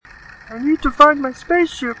I need to find my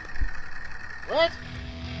spaceship. What?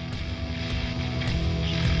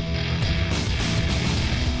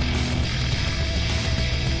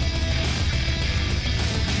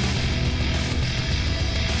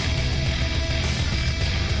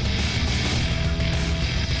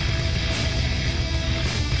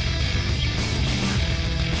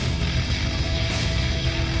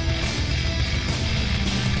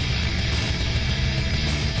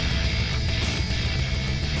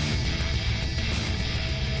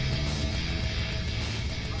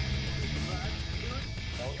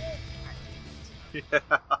 Yeah.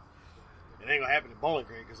 It ain't gonna happen in Bowling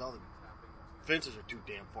Green because all the fences are too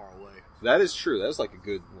damn far away. That is true. That's like a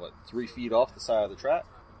good, 3 feet off the side of the track?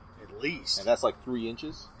 At least. And that's like 3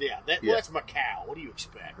 inches? Yeah, well, that's Macau. What do you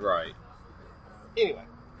expect? Right. Anyway.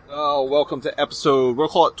 Oh, welcome to episode, we'll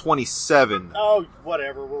call it 27. Oh,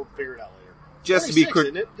 whatever. We'll figure it out later. Just to be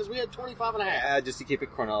isn't it? Because we had 25 and a half. just to keep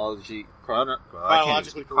it chronologically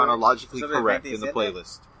Chronologically correct in the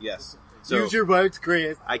playlist. Yes. So, Use your words,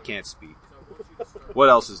 Chris. I can't speak. What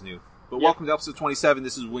else is new? But welcome to episode 27.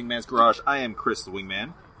 This is Wingman's Garage. I am Chris the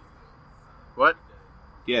Wingman. What?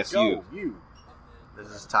 Yes, Go, you. This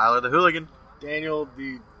is Tyler the Hooligan. Daniel,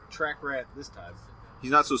 the track rat this time.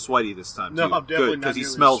 He's not so sweaty this time, No, too. I'm definitely Good, not because he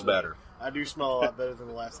nearly smells sweaty. better. I do smell a lot better than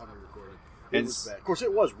the last time we recorded. It And was bad. Of course,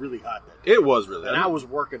 it was really hot that day. It was really And I was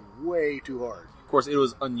working way too hard. Of course, it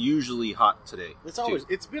was unusually hot today.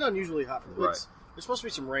 It's been unusually hot. Right. There's supposed to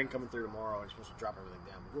be some rain coming through tomorrow, and it's supposed to drop everything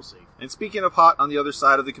down. But we'll see. And speaking of hot, on the other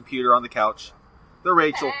side of the computer on the couch, the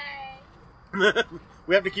Rachel.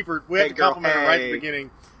 We have to keep her. We have Hey, to compliment girl, her right at hey. the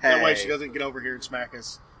beginning. That way Hey. she doesn't get over here and smack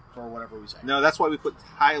us for whatever we say. No, that's why we put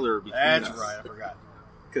Tyler between That's us. right. I forgot.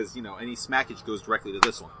 Because, any smackage goes directly to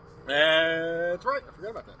this one. That's right. I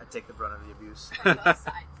forgot about I that. take the brunt of the abuse.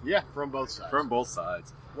 Yeah, from both sides. From both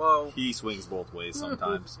sides. Whoa. He swings both ways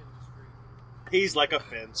sometimes. He's like a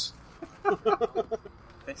fence.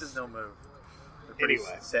 Fences don't move. They're pretty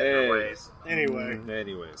Anyway. set in their Hey. ways. Anyway.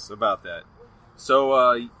 Anyways, about that.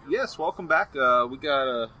 So, yes, welcome back. We got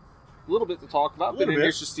a little bit to talk about. Been an bit.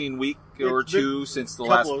 interesting week or It's been two since the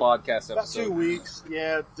last podcast episode. About 2 weeks.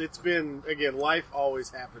 Yeah, it's been, again, life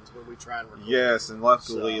always happens when we try and record. Yes, and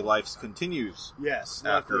luckily So- life continues. Yes.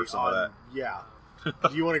 After luckily some of that. Yeah.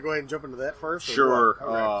 Do you want to go ahead and jump into that first? or Sure. what?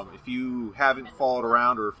 Okay. If you haven't followed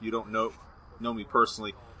around, or if you don't know me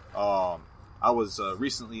personally, I was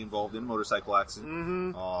recently involved in a motorcycle accident.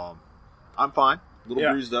 Mm-hmm. I'm fine. A little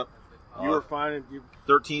Yeah. bruised up. You were fine. And you,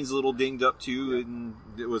 13's a little dinged up too, and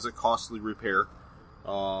it was a costly repair.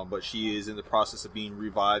 But she is in the process of being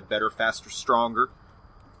revived, better, faster, stronger.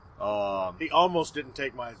 he almost didn't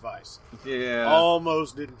take my advice. Yeah.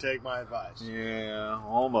 Almost didn't take my advice. Yeah,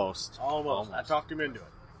 almost. Almost. I talked him into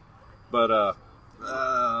it. But,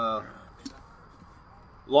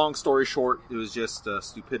 long story short, it was just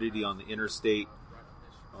stupidity on the interstate.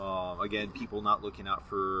 Again, people not looking out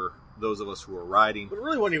for those of us who are riding. But it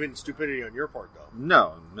really wasn't even stupidity on your part, though.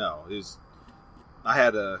 No. It was, I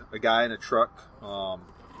had a guy in a truck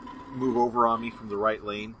move over on me from the right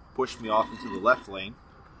lane, push me off into the left lane.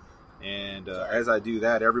 And as I do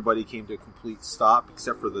that, everybody came to a complete stop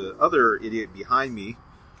except for the other idiot behind me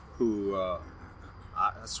who,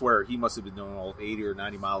 I swear, he must have been doing all 80 or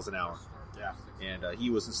 90 miles an hour. Yeah. And he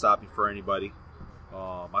wasn't stopping for anybody.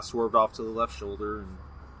 I swerved off to the left shoulder and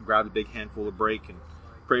grabbed a big handful of brake and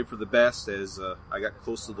prayed for the best as I got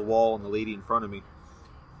close to the wall and the lady in front of me.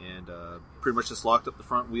 And pretty much just locked up the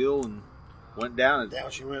front wheel and went down. Down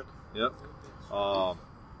she went. Yep.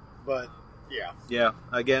 But, yeah. Yeah,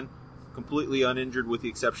 again, completely uninjured with the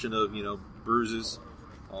exception of, bruises.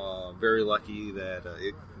 Very lucky that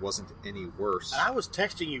it wasn't any worse. And I was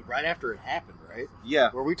texting you right after it happened, right? Yeah.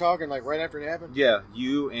 Were we talking, like, right after it happened? Yeah,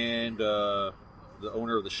 you and the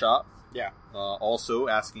owner of the shop. Yeah. Also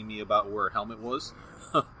asking me about where a helmet was.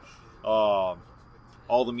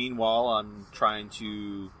 All the meanwhile, I'm trying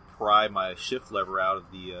to pry my shift lever out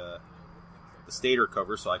of the stator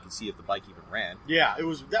cover so I can see if the bike even ran. Yeah,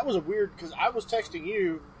 that was a weird, because I was texting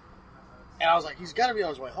you, and I was like, he's got to be on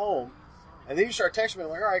his way home. And then you start texting me, I'm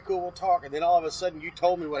like, all right, cool, we'll talk. And then all of a sudden, you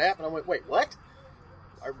told me what happened. I went, wait, what?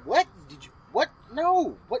 What? Did you, what?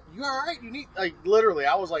 No. What? You all right? You need, like, literally,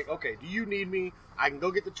 I was like, okay, do you need me? I can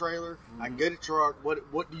go get the trailer. I can get a truck.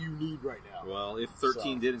 What do you need right now? Well, if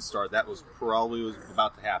 13 didn't start, that was probably was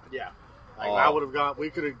about to happen. Yeah. Like, I would have gone,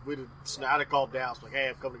 we'd have called Dallas, like, hey,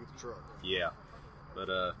 I'm coming to get the truck. Yeah. But,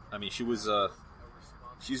 I mean, she was,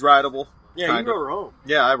 she's rideable. Yeah, you rode her home.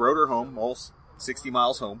 Yeah, I rode her home, all 60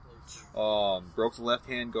 miles home. Broke the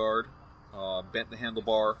left-hand guard, bent the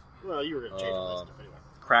handlebar. Well, you were going to change all that stuff anyway.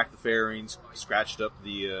 Cracked the fairings, scratched up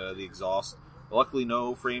the exhaust. Luckily,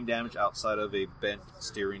 no frame damage outside of a bent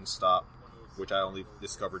steering stop, which I only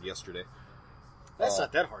discovered yesterday. That's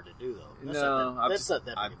not that hard to do, though. That's not that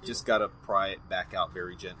big a I've deal. just got to pry it back out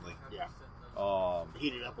very gently. Yeah.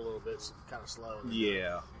 Heat it up a little bit, so kind of slow.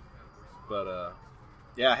 Yeah. But,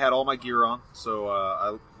 yeah, I had all my gear on, so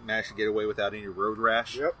I managed to get away without any road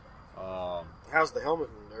rash. Yep. How's the helmet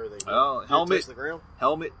and everything? Did it Helmet. touch the ground?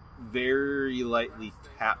 Helmet very lightly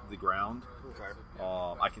tapped the ground. Okay.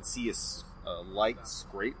 I can see a light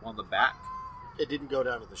scrape on the back. It didn't go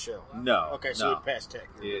down to the shell. No. Okay, so no. it passed tech.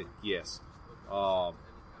 Yes.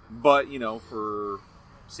 But, for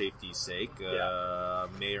safety's sake,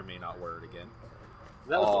 may or may not wear it again.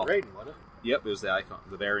 That was the Raiden, wasn't it? Yep, it was the Icon,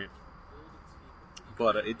 the variant.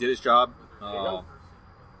 But it did its job. There you go.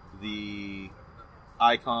 The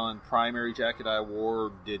Icon primary jacket I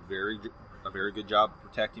wore did a very good job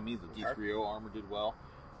protecting me. The D3O armor did well.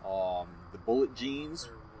 The bullet jeans,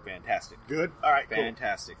 fantastic. Good. All right.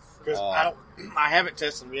 Fantastic. Because I haven't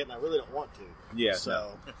tested them yet, and I really don't want to. Yeah.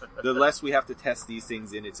 So the less we have to test these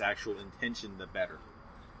things in its actual intention, the better.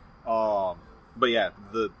 But yeah,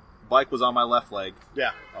 the bike was on my left leg.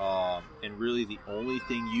 Yeah. And really, the only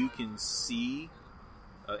thing you can see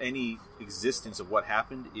any existence of what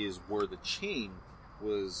happened is where the chain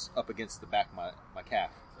was up against the back of my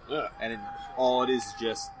calf. Yeah. And all it is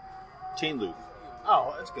just chain loop.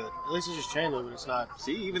 Oh, that's good. At least it's just chain lube, and it's not.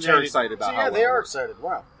 See, even they're excited about how yeah, well they it are works. excited.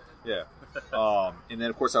 Wow. Yeah. And then,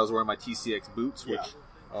 of course, I was wearing my TCX boots, which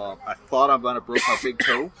I thought I'm going to break my big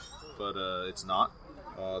toe, but it's not.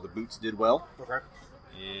 The boots did well. Okay.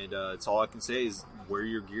 And it's all I can say is wear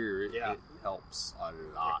your gear. It helps a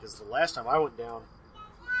lot. Because the last time I went down,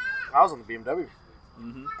 I was on the BMW.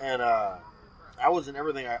 Mm-hmm. And I was in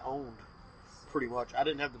everything I owned, pretty much. I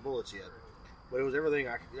didn't have the bullets yet. But it was everything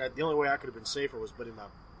the only way I could have been safer was putting my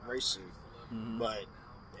race suit. Mm-hmm. But,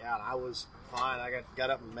 yeah, I was fine. I got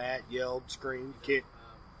up and mad, yelled, screamed, kicked.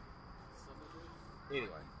 Anyway.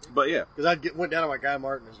 But, yeah. Because I went down to my Guy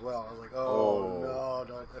Martin as well. I was like, no,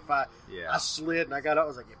 don't. I slid and I got up, I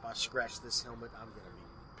was like, if I scratch this helmet, I'm going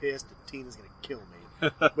to be pissed and Tina's going to kill me.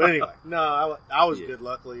 But anyway, no, I was good,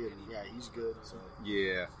 luckily, and yeah, he's good. So.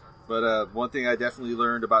 Yeah. But one thing I definitely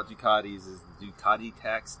learned about Ducatis is Ducati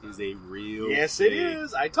tax is a real Yes, thing. it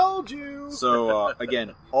is. I told you. So,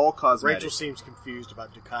 again, all cosmetic. Rachel seems confused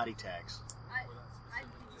about Ducati tax. Did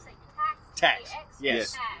you say tax? Tax. T-A-X?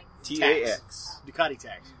 Yes. Tag. TAX. Ducati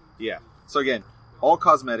tax. Yeah. So, again, all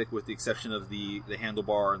cosmetic with the exception of the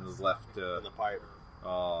handlebar and the left And the pipe.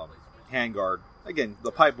 handguard. Again,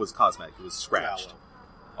 the pipe was cosmetic. It was scratched.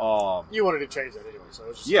 You wanted to change that anyway, so it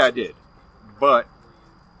was just Yeah, I did. But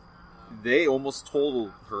they almost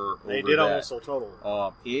totaled her over They did that. almost so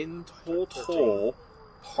total. In total,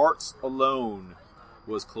 parts alone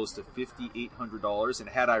was close to $5,800. And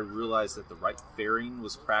had I realized that the right fairing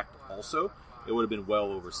was cracked also, it would have been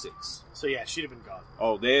well over $6,000. So yeah, she'd have been gone.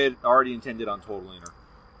 Oh, they had already intended on totaling her.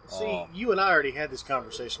 See, you and I already had this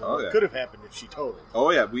conversation. Oh, What yeah. could have happened if she totaled?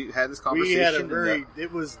 Oh, yeah, we had this conversation. We had a and very.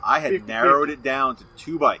 It was. I had narrowed it down to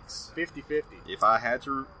 2 bikes. 50-50. If I had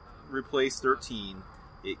to replace 13,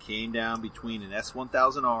 it came down between an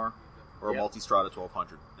S1000R or a Yep. Multistrada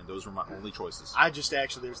 1200, and those were my only choices. I just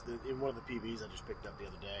actually in one of the PBs I just picked up the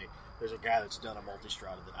other day. There's a guy that's done a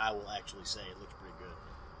Multistrada that I will actually say it looks pretty good.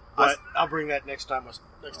 But I'll bring that next time.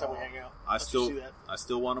 Next time we hang out. I Let you see that.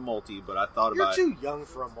 still want a multi, but I thought You're about too young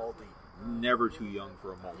for a multi. never too young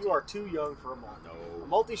for a multi. You are too young for a multi. No. A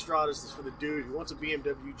Multistrada is for the dude who wants a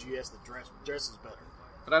BMW GS that dresses better.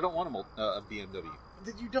 But I don't want a BMW.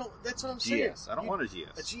 That you don't. That's what I'm saying. GS. I don't want a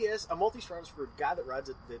GS. A GS, a Multistrada is for a guy that rides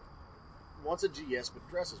it that wants a GS but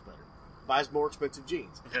dresses better, buys more expensive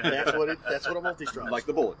jeans. That's what a Multistrada. Like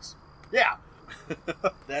the Bullets. Yeah.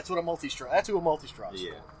 That's what a Multistrada. That's who a Multistrada is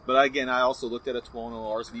Yeah. for. But again, I also looked at a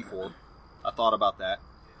Tuono RSV4. I thought about that,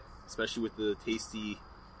 especially with the tasty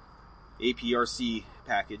APRC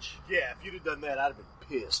package. Yeah, if you'd have done that, I'd have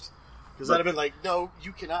been pissed. Because I'd have been like, no,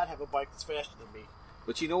 you cannot have a bike that's faster than me.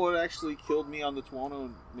 But you know what actually killed me on the Tuono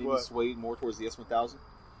and made me What? sway more towards the S1000?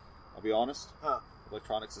 I'll be honest. Huh.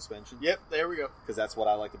 Electronic suspension. Yep, there we go. Because that's what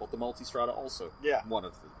I liked about the Multistrada also. Yeah. One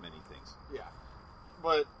of the many things. Yeah.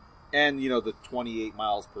 But, And, the 28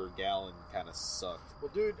 miles per gallon kind of sucked.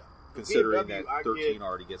 well, dude, Considering BMW, that 13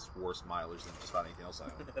 already gets worse mileage than just about anything else I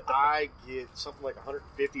own. I get something like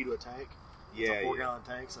 150 to a tank. It's Yeah, a yeah. 4-gallon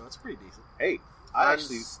tank, so it's pretty decent. Hey, I Mine's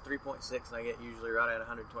actually 3.6, and I get usually right at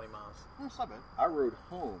 120 miles. It's not bad. I rode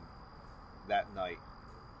home that night.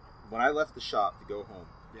 When I left the shop to go home,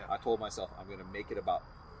 Yeah. I told myself I'm going to make it about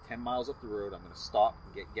 10 miles up the road. I'm going to stop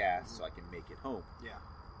and get gas so I can make it home. Yeah.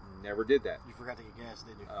 Never did that. You forgot to get gas,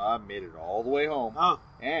 didn't you? I made it all the way home. Oh.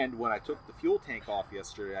 And when I took the fuel tank off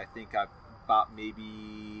yesterday, I think I about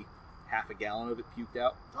maybe half a gallon of it puked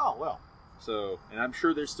out. Oh, well. So, and I'm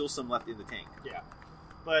sure there's still some left in the tank. Yeah.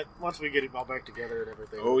 But once we get it all back together and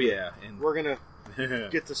everything. Oh, yeah. And we're going to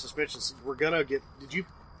get the suspension. We're going to get. Did you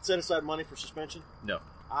set aside money for suspension? No.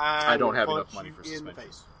 I don't have punch enough money you for in suspension. the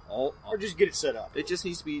face. Or just get it set up. It just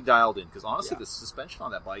needs to be dialed in because honestly, Yeah. the suspension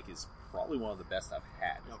on that bike is probably one of the best I've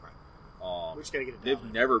had. Okay. We just got to get it They've dialed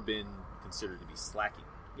in. never been considered to be slacking.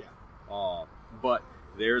 Yeah. But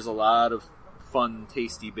there's a lot of fun,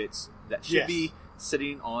 tasty bits that should Yes. be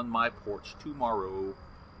sitting on my porch tomorrow.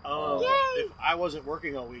 If I wasn't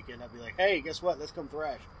working all weekend, I'd be like, hey, guess what? Let's come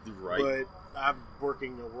thrash. Right. But I'm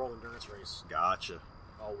working a World Endurance race Gotcha.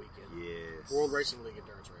 all weekend. Yes. World Racing League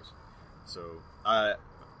Endurance race. So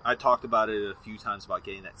I talked about it a few times about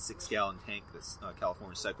getting that 6-gallon tank that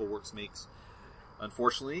California Cycle Works makes.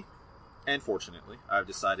 Unfortunately, and fortunately, I've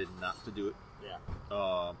decided not to do it. Yeah.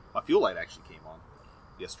 My fuel light actually came on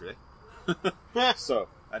yesterday, so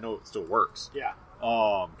I know it still works. Yeah.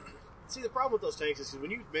 See, the problem with those tanks is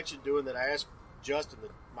when you mentioned doing that, I asked Justin,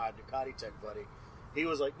 my Ducati tech buddy. He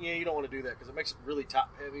was like, "Yeah, you don't want to do that because it makes it really top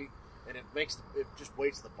heavy, and it just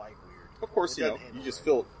weights the bike weird." Of course, It you doesn't handle just right.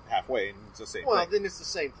 fill it halfway, and it's the same Well, thing. then it's the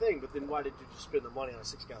same thing. But then why did you just spend the money on a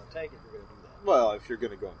 6-gallon tank if you're going to do that? Well, if you're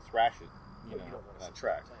going to go and thrash it, You don't want a on 6-gallon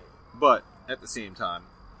track. tank. But at the same time,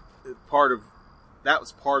 that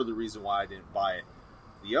was part of the reason why I didn't buy it.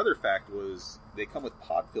 The other fact was they come with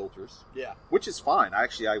pod filters, Yeah. which is fine. I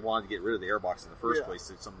wanted to get rid of the airbox in the first Yeah. place,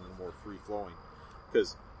 so it's something more free flowing,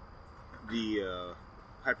 because the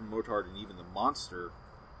Hypermotard and even the Monster,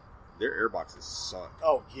 their airboxes suck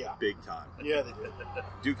Oh yeah. big time. Yeah, they did.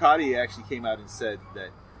 Ducati actually came out and said that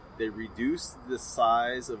they reduced the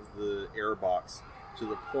size of the airbox to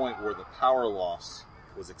the point where the power loss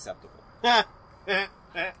was acceptable.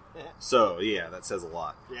 So yeah, that says a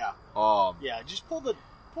lot. Yeah. Yeah. Just pull the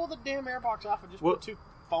damn airbox off and just Well- put 2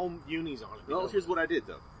 foam unis on it. Well, here's what I did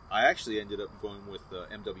though. I actually ended up going with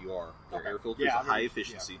MWR, their Okay. air filter, Yeah, is I mean, high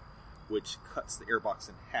efficiency, which cuts the airbox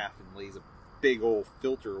in half and lays a big old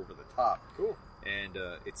filter over the top. Cool. And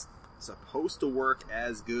it's supposed to work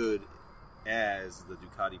as good as the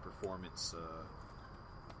Ducati Performance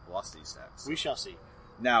velocity stacks. We shall see.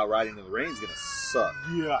 Now, riding in the rain is going to suck.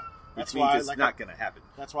 Yeah. Which That's means why it's not going to happen.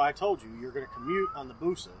 That's why I told you you're going to commute on the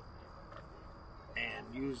Busa and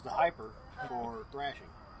use the Hyper for thrashing.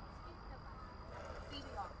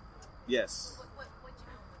 Yes. What you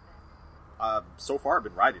doing with that? So far, I've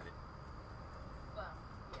been riding it. Well,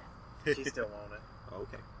 yeah. She still won't it.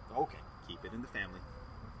 Okay. Okay. Keep it in the family.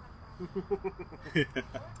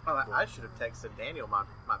 Oh, I should have texted Daniel my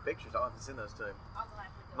pictures. I'll have to send those to him. I'll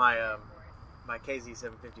gladly do My it. my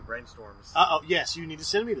KZ750 brainstorms. Oh, yes, you need to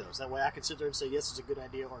send me those. That way I can sit there and say, yes, it's a good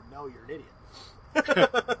idea, or no, you're an idiot.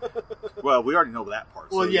 Well, we already know that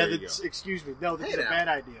part. Well, so yeah, there you that's, go. excuse me. No, that's Hey, a now. bad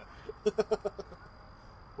idea.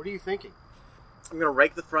 What are you thinking? I'm gonna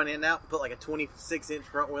rake the front end out and put like a 26-inch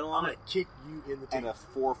front wheel I'm on going it. to kick you in the teeth. And a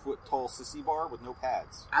 4-foot tall sissy bar with no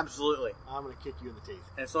pads. Absolutely. I'm going to kick you in the teeth.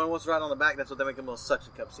 And if someone wants to ride on the back, that's what they make them little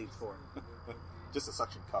suction cup seats for. Just a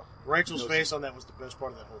suction cup. Rachel's No face on that was the best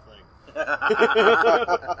part of that whole thing.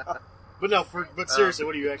 But no, but seriously,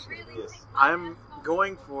 what are you actually going to do? Yes. I'm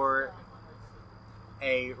going for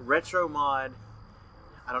a retro mod.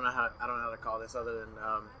 I don't know how to call this other than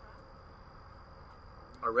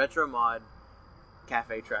a retro mod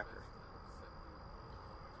cafe tracker.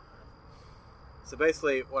 So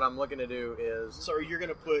basically, what I'm looking to do is So you're going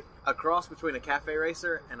to put... a cross between a cafe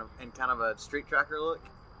racer and kind of a street tracker look.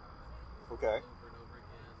 Okay.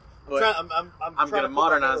 But I'm I'm trying gonna to put my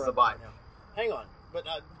modernize head the around bike. it right now. Hang on, but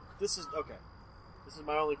this is okay. This is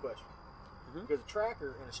my only question because a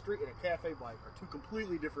tracker and a street and a cafe bike are two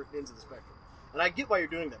completely different ends of the spectrum, and I get why you're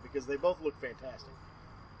doing that because they both look fantastic.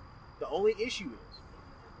 The only issue is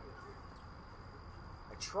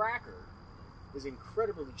a tracker is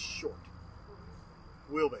incredibly short,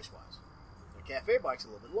 wheelbase wise. A cafe bike's a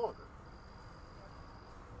little bit longer.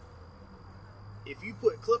 If you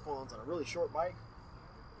put clip-ons on a really short bike,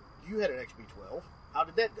 you had an XB12. How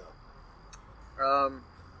did that go?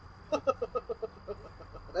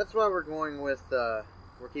 That's why we're going with we're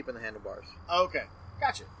keeping the handlebars. Okay,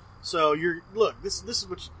 gotcha. So this is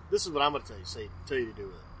what I'm going to tell you to do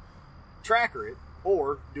with it. Tracker it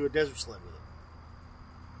or do a desert sled with it,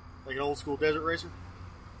 like an old school desert racer.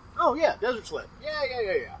 Oh yeah, desert sled. Yeah.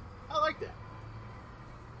 I like that.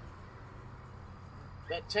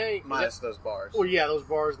 That tank. Minus those bars. Well, yeah, those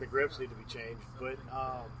bars and the grips need to be changed, but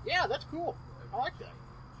yeah, that's cool. I like that.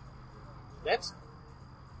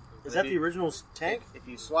 Is that the original tank? If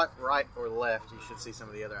you swipe right or left, you should see some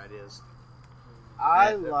of the other ideas.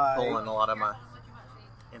 I They're like. pulling a lot of my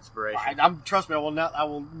inspiration. Trust me. I will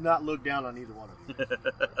not look down on either one of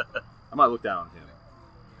you. I might look down on him.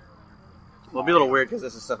 Well, it'll be a little weird because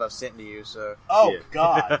this is stuff I've sent to you. So Oh Yeah.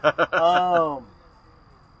 God.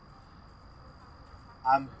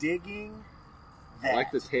 I'm digging that. I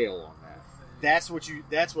like the tail on that.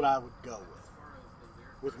 That's what I would go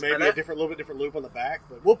with maybe And a that- little bit different loop on the back.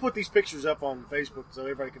 But we'll put these pictures up on Facebook so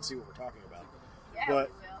everybody can see what we're talking about. Yeah,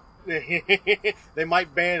 But we will. they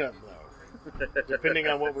might ban them though, depending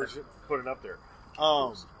on what we're putting up there.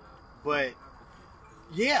 But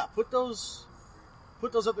yeah, put those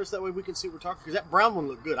up there so that way we can see what we're talking. Because that brown one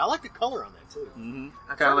looked good. I like the color on that too. Mm-hmm.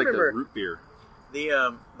 I Kind of like the remember- root beer.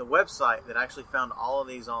 the website that I actually found all of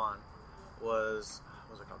these on was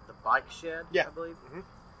it called the Bike Shed? Yeah. I believe. Mhm.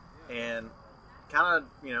 And kind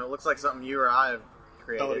of looks like something you or I have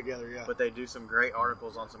created. Throw it together, yeah. But they do some great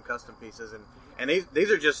articles on some custom pieces, and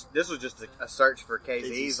this was just a search for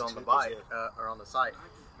KZs on the bike or on the site.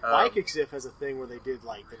 Bike XF has a thing where they did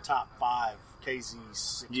like the top 5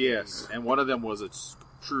 KZ60s. Yes, and one of them was a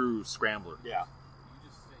true scrambler. Yeah.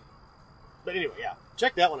 But anyway, yeah.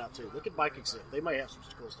 Check that one out too. Look at Bike XF. They might have some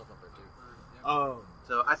cool stuff up there too.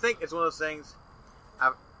 So I think it's one of those things.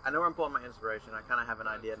 I know where I'm pulling my inspiration. I kind of have an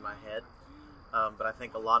idea in my head, but I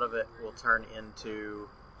think a lot of it will turn into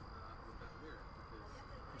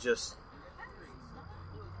just.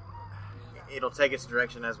 It'll take its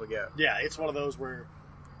direction as we go. Yeah, it's one of those where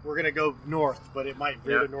we're going to go north, but it might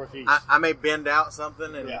veer Yeah. to northeast. I may bend out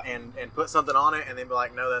something and, Yeah. and put something on it, and then be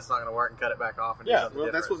like, "No, that's not going to work," and cut it back off and do Yeah, something Well,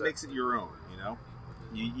 different. that's what So makes it your own. You know,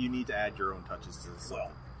 you need to add your own touches to this.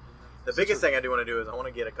 Well, the biggest thing I do want to do is I want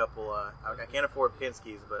to get a couple. I can't afford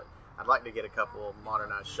Penske's, but I'd like to get a couple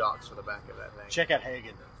modernized shocks for the back of that thing. check out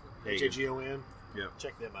Hagen. Hagen. HAGON. Yeah,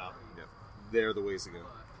 Check them out. yeah, they're the ways to go.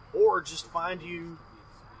 Or just find you...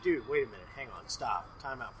 Dude, wait a minute. Hang on. Stop.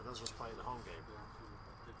 Time out for those of us playing the home game.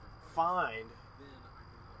 Find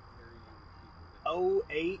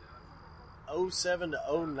 08, 07 to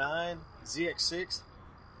 09 ZX6.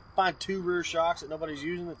 Find 2 rear shocks that nobody's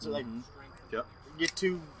using. That's like Yep. get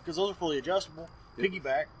 2 because those are fully adjustable. Yep.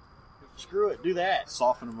 Piggyback. Screw it. Do that.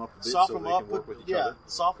 Soften them up a bit Soften so them they up. can work with each yeah, other.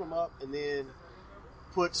 soften them up, and then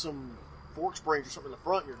put some fork springs or something in the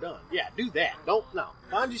front. And you're done. Yeah, do that.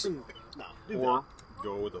 Find you some. No, do Or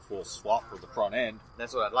go with a full swap for the front end.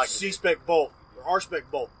 That's what I'd that. like to do. C-spec bolt or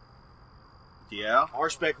R-spec bolt. Yeah.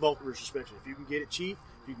 R-spec bolt rear suspension. If you can get it cheap,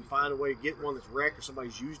 if you can find a way to get one that's wrecked or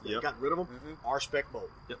somebody's used it, Yep. gotten rid of them, R-spec bolt.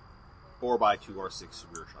 Yep. Or buy 2 R6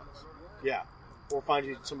 rear shocks. Yeah. Or find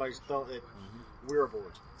you somebody's at wear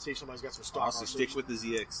boards. See if somebody's got some stock. Honestly, R6. stick with the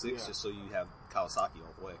ZX6 Yeah. just so you have Kawasaki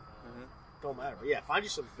all the way. Don't matter. But yeah, find you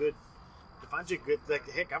some good. Find you a good. Like,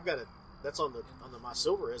 heck, I've got a. That's on the my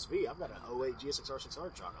silver SV. I've got an 08 GSX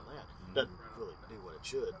R600 chalk on that. Doesn't really do what it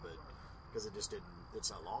should, but because it just didn't. It's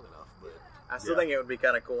not long enough. But I still think it would be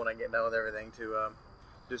kind of cool when I get done with everything to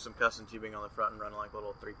do some custom tubing on the front and run like a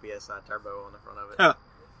little 3 PSI turbo on the front of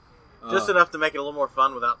it. Just enough to make it a little more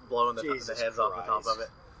fun without blowing the Jesus heads off the top Christ. of it.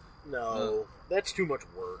 no, that's too much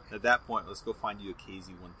work. At that point, let's go find you a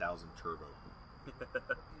KZ1000 Turbo.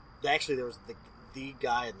 Actually, there was the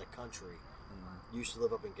guy in the country used to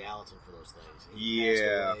live up in Gallatin for those things.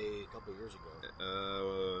 Yeah. passed away a couple of years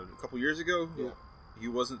ago. A couple years ago, Yeah. he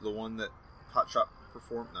wasn't the one that Hot Shot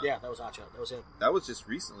performed. No. Yeah, that was Hot Shot. That was him. That was just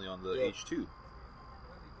recently on the Yeah. H2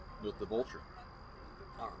 with the Vulture.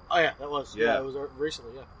 Oh yeah, that was. Yeah. it was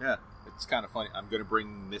recently. Yeah. Yeah, it's kind of funny. I'm going to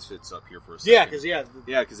bring Misfits up here for a Yeah, second.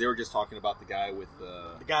 because they were just talking about the guy with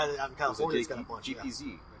the guy that out in was it California has got a bunch.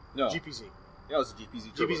 GPZ. No, GPZ. yeah, it was a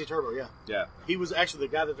GPZ Turbo. GPZ Turbo. Yeah. Yeah. He was actually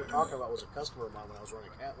the guy that they're talking about was a customer of mine when I was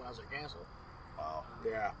running when I was at Castle. Wow.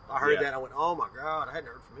 Yeah, I heard Yeah. that. I went, oh my god, I hadn't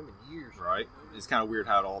heard from him in years. Right. It's kind of weird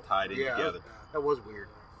how it all tied in Yeah, together. that was weird.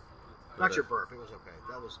 Not your burp. It was okay.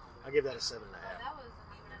 That was. I give that a 7.5. That wasn't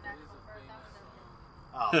even an actual bird.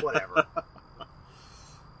 That was Oh, whatever.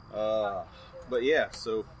 But yeah,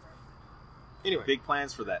 so Anyway, big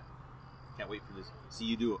plans for that. Can't wait for this. See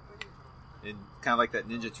you do it. And kind of like that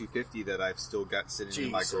Ninja 250 that I've still got sitting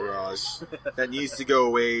in my Jesus. garage. That needs to go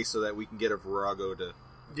away so that we can get a Virago to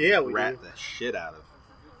yeah, we rat do. the shit out of.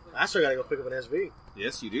 I still gotta go pick up an SV.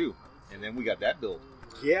 Yes, you do. And then we got that build.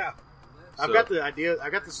 Yeah, I've So- got the idea. I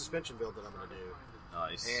got the suspension build that I'm gonna do,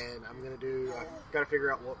 Nice. and I'm gonna do. I gotta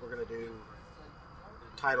figure out what we're gonna do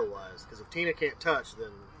title wise. Because if Tina can't touch,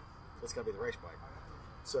 then it's gotta be the race bike.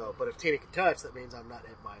 So, but if Tina can touch, that means I'm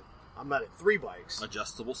not at 3 bikes.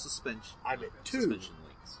 Adjustable suspension. I'm at 2, Suspension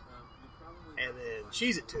links. and then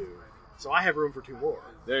she's at 2. So I have room for 2 more.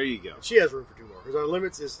 There you go. And she has room for 2 more because our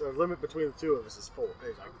limit between the 2 of us is 4.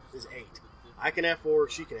 Is 8. I can have 4.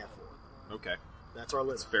 She can have 4. Okay. That's our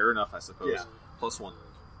limit. That's fair enough, I suppose. Yeah. Plus 1.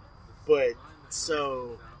 But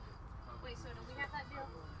so Wait, so do we have that deal?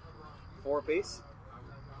 4 apiece?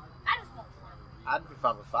 I just want 1. I'd be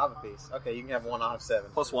fine with 5 apiece. Okay, you can have 1 out of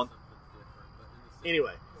 7. Plus 1.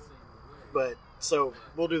 anyway, but so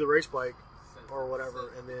we'll do the race bike or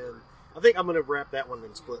whatever, and then I think I'm gonna wrap that one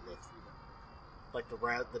in split lift, like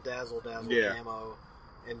the dazzle Yeah. camo,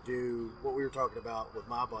 and do what we were talking about with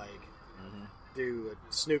my bike. Mm-hmm. Do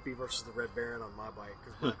a Snoopy versus the Red Baron on my bike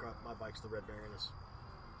because my bike's the Red Baroness.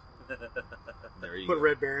 There you Put go.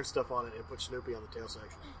 Red Baron stuff on it and put Snoopy on the tail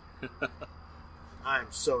section. I'm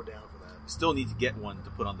so down for that. Still need to get one to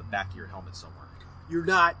put on the back of your helmet somewhere. You're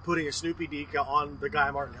not putting a Snoopy decal on the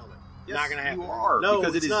Guy Martin helmet. Yes, not gonna happen. you are. No,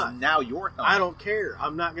 because it's it is not. now your helmet. I don't care.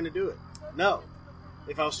 I'm not going to do it. No.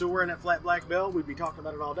 If I was still wearing that flat black bell, we'd be talking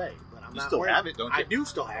about it all day. But I'm You not still wearing have it, don't you? I do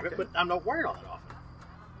still have it, Okay. but I'm not wearing it all that often.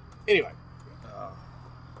 Anyway.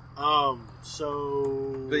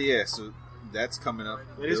 So But yeah, so that's coming up.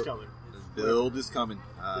 it is coming. The build is coming.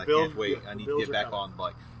 I build- can't wait. the I need to builds get are back coming. on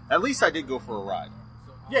bike. At least I did go for a ride.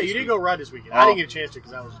 Yeah, you this did week. go ride this weekend. Oh. I didn't get a chance to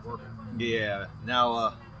because I was working. Yeah.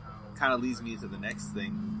 Now, kind of leads me to the next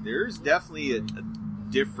thing. There's definitely a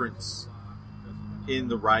difference in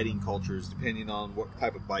the riding cultures depending on what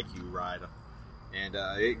type of bike you ride. And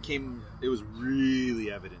it was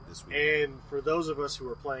really evident this week. And for those of us who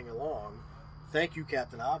are playing along, thank you,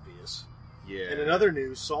 Captain Obvious. Yeah. And in other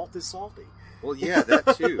news, salt is salty. Well, yeah,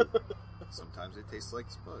 that too. Sometimes it tastes like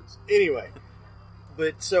spuds. Anyway,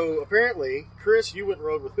 but so apparently, Chris, you went and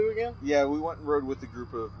rode with who again? Yeah, we went and rode with a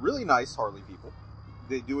group of really nice Harley people.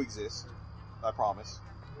 They do exist, I promise.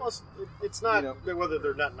 Well, it's not You whether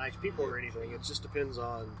they're not nice people or anything. It just depends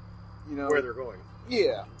on You know, where they're going.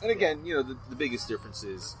 Yeah, and again, the biggest difference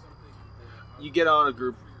is you get on a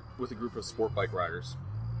group of sport bike riders,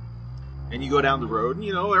 and you go down the road, and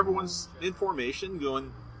everyone's in formation,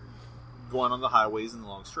 going on the highways and the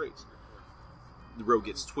long straights. The road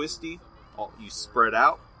gets twisty. You spread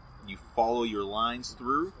out. You follow your lines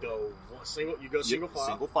through. You go single file.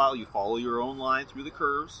 Single file. You follow your own line through the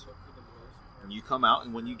curves, and you come out.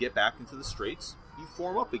 And when you get back into the straights, you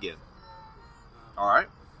form up again. All right.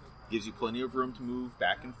 Gives you plenty of room to move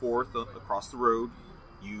back and forth across the road.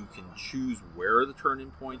 You can choose where the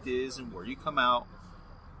turning point is and where you come out.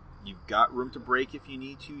 You've got room to brake if you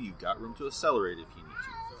need to. You've got room to accelerate if you need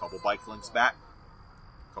to. A couple bike lengths back,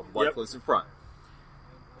 a couple bike lengths in front.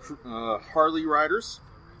 Harley riders.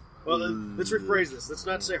 Well, let's rephrase this. Let's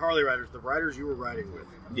not say Harley riders. The riders you were riding with.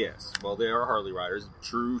 Yes, well, they are Harley riders,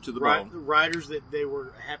 true to the The bone. riders that they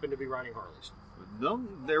happened to be riding Harleys. No,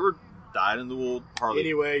 they were dyed-in-the-wool Harley.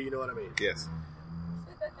 Anyway, you know what I mean. Yes,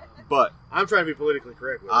 but I'm trying to be politically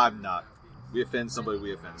correct with it. I'm not. We offend somebody,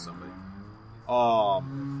 we offend somebody.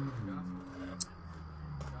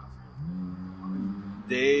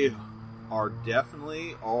 They are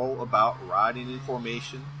definitely all about riding in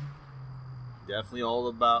formation. Definitely all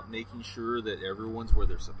about making sure that everyone's where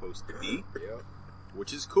they're supposed to be, Yep.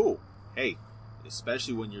 which is cool. Hey,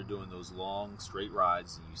 especially when you're doing those long straight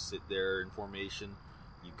rides and you sit there in formation,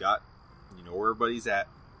 you know where everybody's at.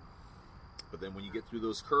 But then when you get through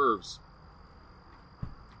those curves,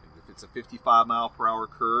 if it's a 55 mile per hour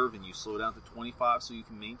curve and you slow down to 25 so you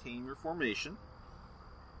can maintain your formation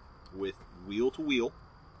with wheel to wheel,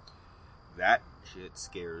 that shit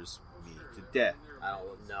scares me to death.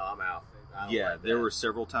 I'm out. Yeah, there were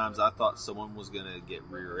several times I thought someone was going to get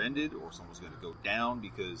rear-ended or someone was going to go down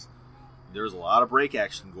because there was a lot of brake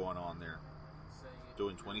action going on there.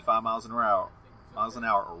 Doing 25 miles an hour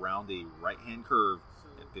around a right-hand curve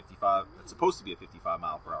at 55. That's supposed to be a 55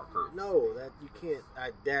 mile per hour curve. No, that you can't.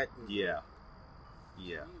 Yeah.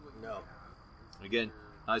 No. Again,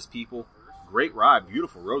 nice people. Great ride.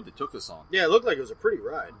 Beautiful road they took us on. Yeah, it looked like it was a pretty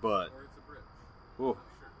ride. But,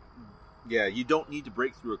 yeah, you don't need to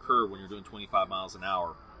break through a curve when you're doing 25 miles an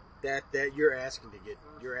hour. That you're asking to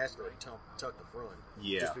tuck the front.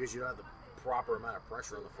 Yeah. Just because you don't have the proper amount of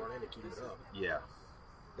pressure on the front end to keep it up. Yeah.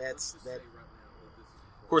 That's that.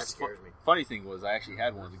 Of course, That scares me. funny thing was I actually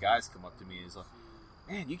had one of the guys come up to me and he's like,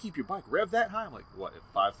 "Man, you keep your bike rev that high?" I'm like, "What, at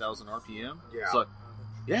 5,000 RPM?" Yeah. It's like,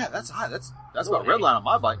 "Yeah, that's high. That's Well, about red hey. line on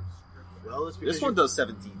my bike. Well, it's because This one does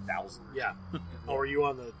 17,000." Yeah. Oh, are you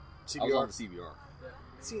on the CBR? I was on the CBR.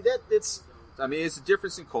 See that it's I mean, it's a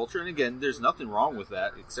difference in culture, and again, there's nothing wrong with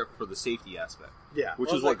that except for the safety aspect, yeah. which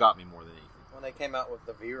Well, is like- what got me more than anything. When they came out with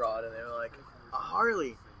the V-Rod and they were like, a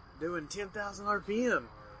Harley doing 10,000 RPM.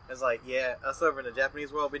 It's like, yeah, us over in the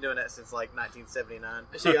Japanese world, been doing that since like 1979.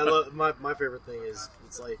 See, I love my favorite thing is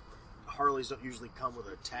it's like Harleys don't usually come with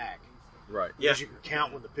a tach. Right. Yeah. Because you can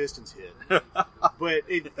count when the pistons hit. But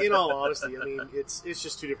in all honesty, I mean, it's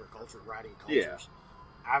just two different riding cultures. Yeah.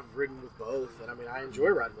 I've ridden with both, and I mean, I enjoy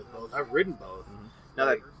riding with both. I've ridden both.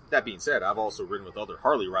 Now that being said, I've also ridden with other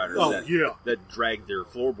Harley riders that drag their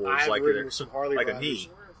floorboards I've like ridden with some Harley like a riders knee.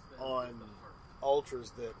 on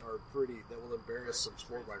ultras that will embarrass some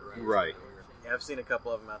sport bike riders. Right. Yeah, I've seen a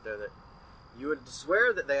couple of them out there that you would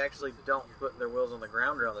swear that they actually don't put their wheels on the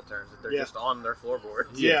ground around the turns; that they're just on their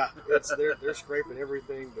floorboards. Yeah, they're scraping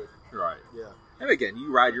everything, but Right. yeah. And again,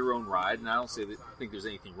 you ride your own ride, and I don't think there's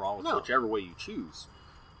anything wrong with whichever way you choose.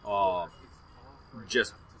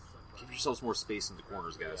 Just give yourselves more space in the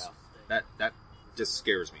corners, guys. Yeah. That just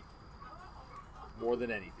scares me more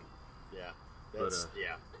than anything. Yeah,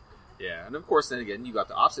 Yeah, and of course, then again, you got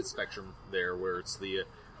the opposite spectrum there, where it's the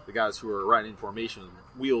guys who are riding in formation,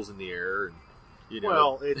 wheels in the air, and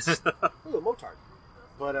Well, it's a motard,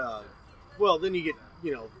 but then you get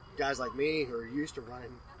guys like me who are used to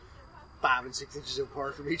running 5 and 6 inches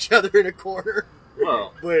apart from each other in a corner.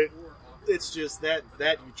 Well, but it's just that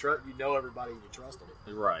you trust, everybody and you trust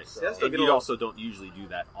them. right. See, I still And get you a little- also don't usually do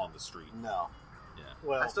that on the street. No. Yeah.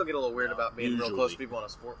 Well, I still get a little weird about being real Usually. close to people on a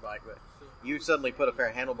sport bike, but you suddenly put a pair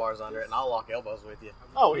of handlebars under it, and I'll lock elbows with you.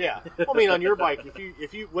 oh yeah. I mean, on your bike,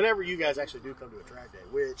 if you whenever you guys actually do come to a track day,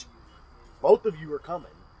 which both of you are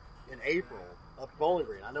coming in April up at Bowling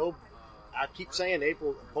Green. I know I keep saying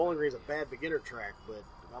April Bowling Green is a bad beginner track, but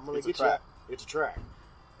I'm going to get you out. It's a track.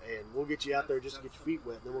 And we'll get you out there just to get your feet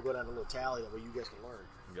wet, then we'll go down to a little tally that way you guys can learn.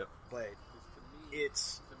 Yep. But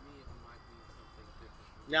it's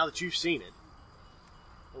now that you've seen it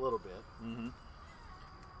a little bit. Mm-hmm.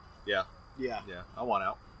 Yeah. Yeah. Yeah. I want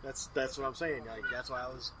out. That's what I'm saying. Like, that's why I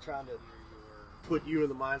was trying to put you in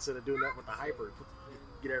the mindset of doing that with the hyper.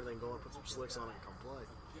 Get everything going, put some slicks on it, and come play.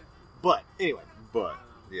 But anyway, But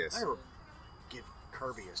yes, I never give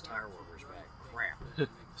Kirby his tire warmers back. Crap.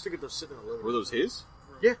 Still get those sitting in the living were room. those his?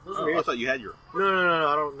 Yeah, those are Oh, I his. thought you had your. No.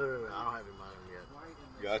 I don't have him mine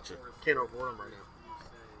yet. Gotcha. Can't afford them right now.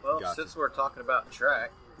 Well, Gotcha. since we're talking about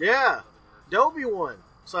track, Yeah, Dobie won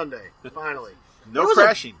Sunday. Finally, No It was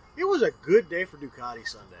crashing. It was a good day for Ducati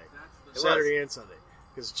Sunday, It Saturday and Sunday,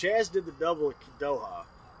 because Chaz did the double at Doha,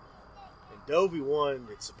 and Dobie won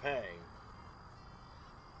at Sepang.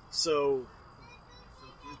 So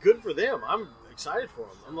good for them. I'm excited for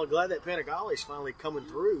them. I'm glad that Panigale's finally coming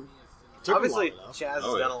through. Took him obviously long enough. Chaz has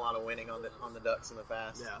Oh, done yeah. a lot of winning on the Ducks in the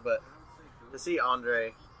past, Yeah. but to see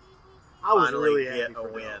Andre I was finally really happy get a for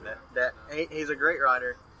win, Dobie. he's a great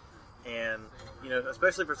rider, and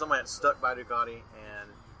especially for somebody that's stuck by Ducati and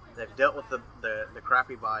they've dealt with the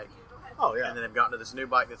crappy bike, Oh yeah, and then they've gotten to this new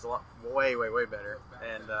bike that's a lot way better,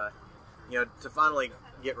 and to finally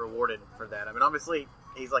get rewarded for that. I mean, obviously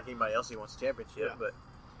he's like anybody else, he wants a championship, Yeah. but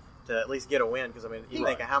to at least get a win, because I mean, you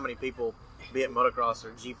think of how many people, be it motocross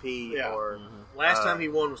or GP Yeah. or last time he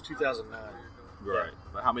won was 2009. Right.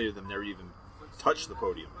 But how many of them never even touched the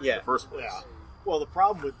podium in Yeah. the first place? Yeah. Well, the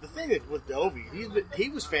problem with Dobie, he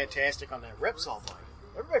was fantastic on that Repsol bike.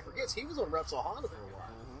 Everybody forgets he was on Repsol Honda for a while.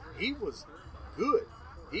 He was good.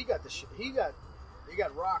 He got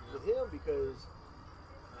rocked with him because,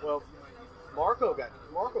 well, Marco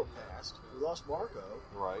passed. We lost Marco,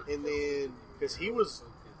 Right. and then because he was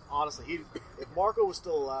honestly, if Marco was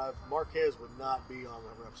still alive, Marquez would not be on the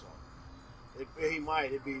Repsol. He might.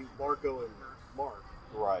 It'd be Marco and Mark.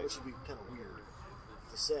 Right. Which would be kind of weird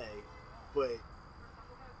to say, but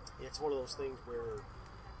it's one of those things where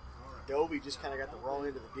Dobie just kind of got the wrong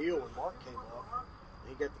end of the deal when Mark came up.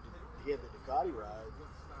 He had the Ducati ride,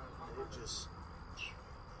 and it just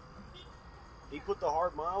he put the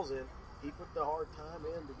hard miles in, he put the hard time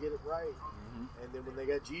in to get it right, and then when they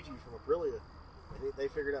got Gigi from Aprilia, and they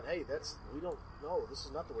figured out, hey, we don't know, this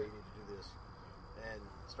is not the way you need to do this, and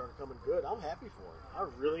started coming good. I'm happy for him.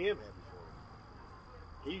 I really am happy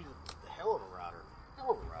for him. He's a hell of a rider.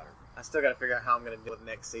 I still got to figure out how I'm going to do it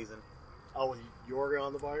next season. Oh, with Jorge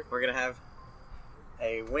on the bike? We're going to have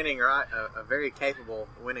a a very capable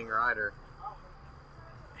winning rider,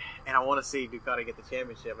 and I want to see Ducati get the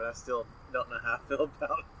championship, but I still don't know how I feel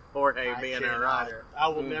about Jorge being a rider. I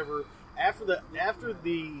will never. After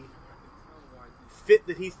the fit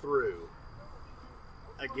that he threw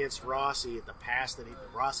against Rossi at the pass that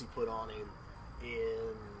Rossi put on him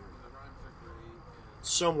in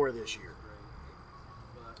somewhere this year,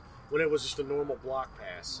 when it was just a normal block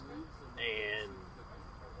pass, and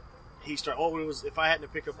he started. Oh, it was. If I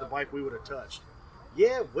hadn't picked up the bike, we would have touched.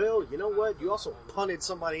 Yeah, well, you know what? You also punted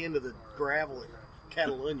somebody into the gravel at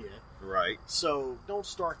Catalunya. Right. So don't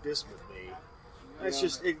start this with me. It's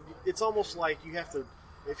just it's almost like you have to,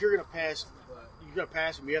 if you're going to pass, you you're going to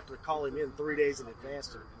pass him, you have to call him in 3 days in advance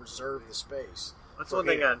to reserve the space. That's for one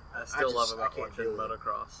thing him. I still love about can't watching deal with it.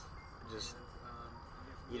 motocross. Just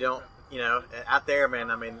you don't, out there,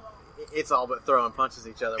 man. I mean, it's all but throwing punches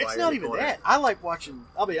at each other. It's while not you're in even the corner. that. I like watching.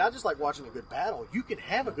 I just like watching a good battle. You can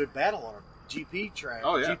have a good battle on a GP track,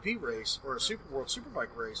 Oh, yeah. GP race, or a World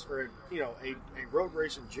Superbike race, or a road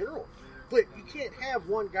race in general. But you can't have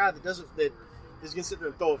one guy that is going to sit there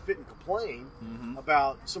and throw a fit and complain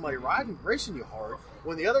about somebody racing you hard,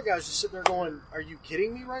 when the other guy's just sitting there going, "Are you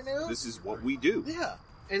kidding me right now?" This is what we do. Yeah,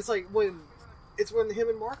 and it's like when him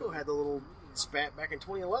and Marco had the little spat back in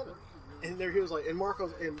 2011, and there he was like, he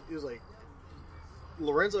was like,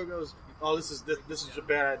 Lorenzo goes, "Oh, this is a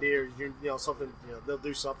bad idea. Something. They'll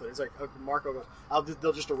do something." It's like Marco goes,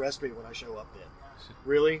 "They'll just arrest me when I show up." Then,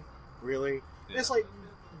 really. Yeah. It's like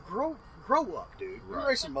grow up, dude. We're Right.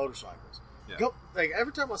 racing motorcycles. Yeah. Go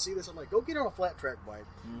every time I see this, I'm like, go get on a flat track bike,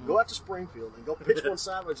 go out to Springfield, and go pitch one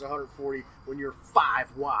sideways at 140 when you're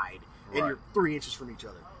 5 wide and Right. you're 3 inches from each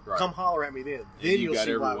other. Right. Come holler at me then. And Then you you'll got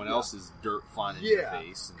see why. everyone else's dirt flying in your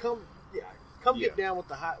face. And, Come Yeah. get down with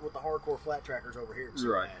the hardcore flat trackers over here. And see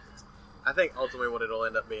Right. what happens. I think ultimately what it'll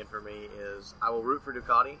end up being for me is I will root for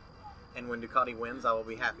Ducati, and when Ducati wins, I will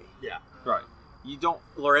be happy. Yeah. right. You don't.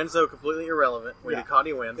 Lorenzo completely irrelevant. When Yeah.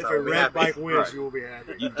 Ducati wins, If I a will be red happy. bike wins, Right. you will be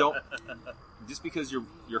happy. You don't. Just because you're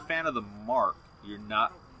a fan of the mark, you're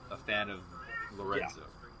not a fan of Lorenzo.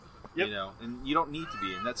 Yep. And you don't need to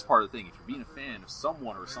be. And that's part of the thing. If you're being a fan of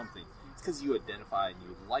someone or something, it's because you identify and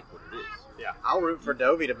you like what it is. Yeah. I'll root for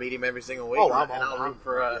Dovey to beat him every single week. Oh, and I'll root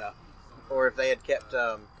for yeah. or if they had kept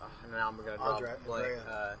now I'm going to draw Andre- a blank.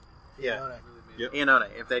 Andrea. Yeah, Yep. Iannone.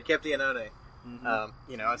 If they'd kept Iannone,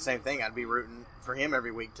 same thing. I'd be rooting for him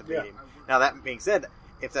every week to beat Yeah. him. Now that being said,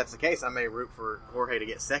 if that's the case, I may root for Jorge to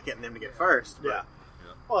get second and them to get first. But Yeah.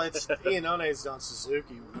 Well, it's Iannone's on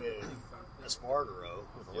Suzuki with Espargaro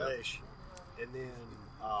with a Yeah. Leish, and then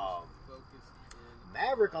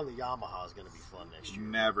Maverick on the Yamaha is going to be fun next year.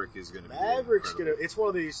 Maverick is going to be. Maverick's incredible. it's one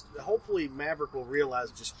of these. Hopefully, Maverick will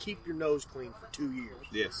realize just keep your nose clean for 2 years.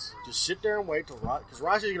 Yes. Just sit there and wait till because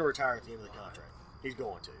Rossi's going to retire at the end of the contract. He's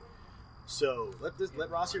going to. So let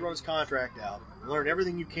Rossi run his contract out, learn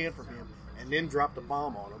everything you can from him, and then drop the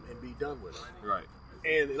bomb on him and be done with it. Right.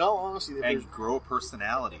 And in all honesty, if there's And grow a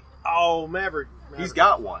personality. Maverick, He's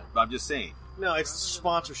got one, but I'm just saying. no, it's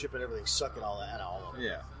sponsorship and everything. Suck it all out of all of it.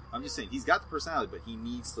 Yeah. I'm just saying, he's got the personality, but he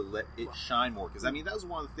needs to let it shine more. Because, that was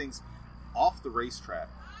one of the things off the racetrack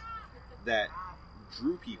that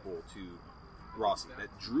drew people to Rossi, that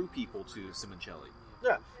drew people to Simoncelli.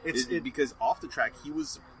 Yeah, it's Because off the track, he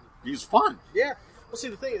was fun. yeah. Well, see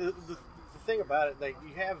the thing about it, like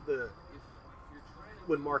you have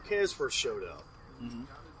when Marquez first showed up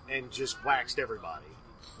and just waxed everybody,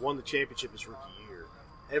 won the championship his rookie year.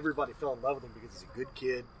 Everybody fell in love with him because he's a good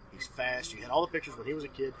kid. He's fast. You had all the pictures when he was a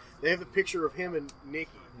kid. They have a picture of him and Nicky.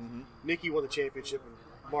 Nicky won the championship,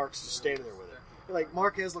 and Mark's just standing there with him. You're like,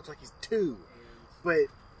 Marquez looks like he's 2, but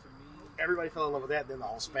everybody fell in love with that. Then the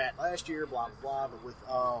whole spat last year, blah blah blah. But with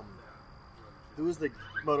who was the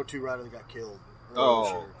Moto2 rider that got killed?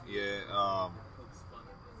 earlier this year? Yeah.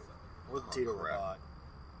 With the Tito crap. robot.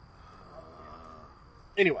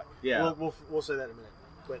 Anyway, Yeah. we'll say that in a minute.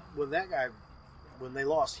 But when they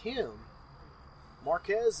lost him,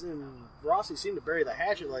 Marquez and Rossi seemed to bury the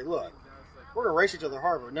hatchet. Like, look, we're gonna race each other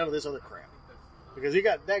hard, but none of this other crap, because that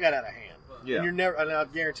got out of hand. Yeah. And and I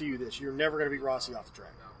guarantee you this: you're never gonna beat Rossi off the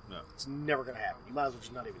track. No. It's never gonna happen. You might as well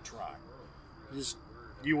just not even try.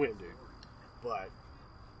 You win, dude. But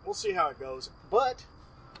we'll see how it goes. But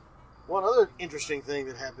one other interesting thing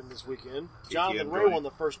that happened this weekend: Jonathan Ray Brody. won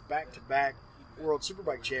the first back-to-back World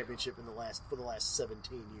Superbike Championship for the last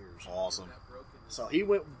 17 years. Awesome. So he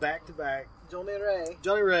went back-to-back. Johnny Ray.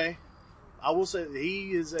 Johnny Ray, I will say that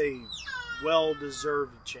he is a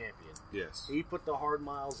well-deserved champion. Yes. He put the hard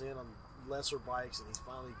miles in on lesser bikes, and he's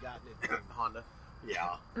finally gotten it. Honda.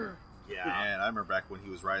 Yeah. Yeah. And I remember back when he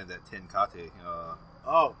was riding that Tenkate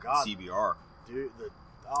Oh, God. CBR. Dude,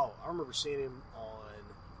 I remember seeing him on...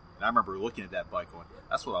 And I remember looking at that bike going,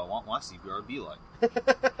 that's what I want my CBR to be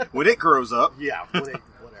like. When it grows up. Yeah,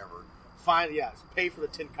 whatever. Pay for the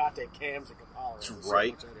Tenkate cams and come holler at him.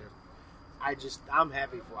 Right. I'm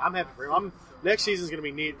happy for him. Next season's going to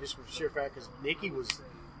be neat just for sheer fact because Nicky was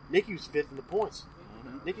 5th in the points.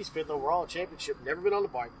 Nicky's 5th overall in championship. Never been on the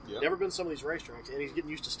bike. Yep. Never been some of these racetracks, and he's getting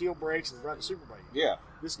used to steel brakes and riding super bike. Yeah.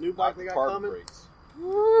 This new bike they got Carbon coming. brakes.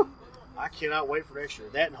 Woo, I cannot wait for next year.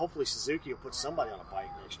 That and hopefully Suzuki will put somebody on a bike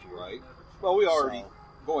next year. Right. Well, we already, So-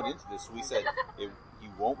 going into this, we said he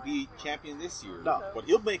won't be champion this year. No. But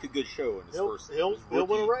he'll make a good show in his He'll first. win a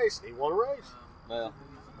rookie. race. He won a race. Well,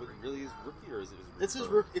 really his rookie, or is it his It's his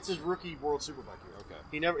third? rookie. It's his rookie World Superbike year.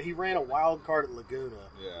 Okay. He ran a wild card at Laguna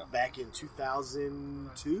Yeah. back in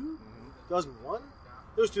 2002, 2001.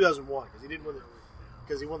 It was 2001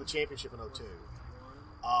 because he won the championship in 2002.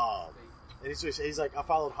 And he's like, I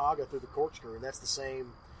followed Haga through the corkscrew, and that's the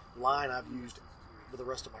same line I've used for the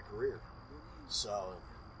rest of my career. So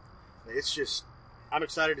it's just, I'm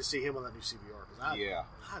excited to see him on that new CBR because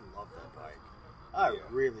I love that bike. I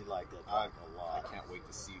really like that bike a lot. I can't wait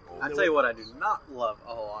to see. I tell you what, I do not love a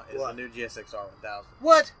whole lot is What? the new GSXR 1000.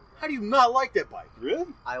 What? How do you not like that bike? Really?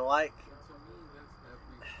 I like.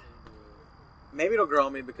 Maybe it'll grow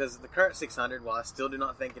on me because the current 600, while I still do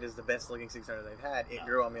not think it is the best looking 600 they've had, it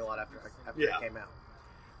grew on me a lot after Yeah. it came out.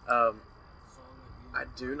 I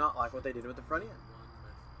do not like what they did with the front end.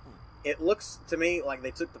 It looks to me like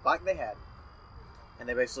they took the bike they had and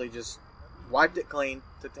they basically just wiped it clean,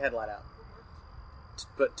 took the headlight out,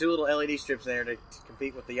 put two little LED strips in there to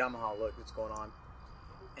compete with the Yamaha look that's going on,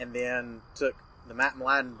 and then took the Matt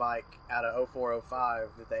Mladen bike out of 0405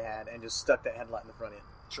 that they had and just stuck that headlight in the front end.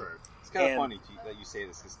 True. It's kind of And- funny that you say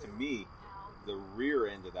this because to me, the rear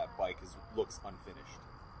end of that bike looks unfinished.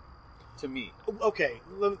 To me, Okay,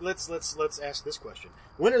 let's ask this question: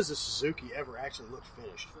 when has the Suzuki ever actually looked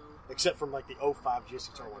finished, except from like the 05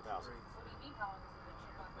 GSXR 1000?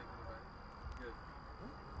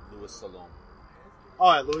 Louis Salom.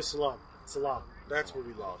 Oh, yeah, Louis Salam. That's what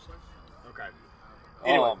we lost. Okay.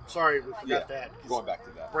 Anyway, sorry we forgot that. Going back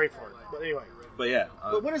to that. Brain fart. But anyway, But yeah,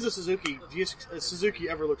 but when has the Suzuki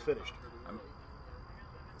ever looked finished?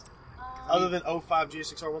 Other than 05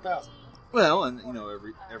 GSXR 1000? well, and you know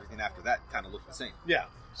everything after that kind of looked the same. Yeah.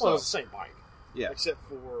 So- Well, it was the same bike. Yeah, Except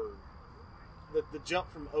for the jump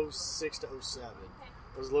from 06 to 07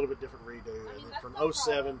 was a little bit different redo. And then from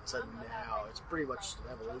 07 to now, it's pretty much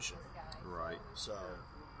an evolution. right. So,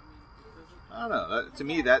 I don't know. To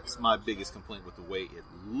me, that's my biggest complaint with the way it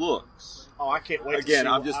looks. I can't wait to Again, see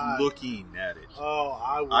I'm what just I- looking at it.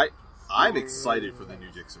 I'm excited for the new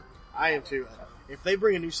Gixxer. I am too. If they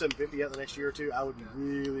bring a new 750 out in the next year or two, I would be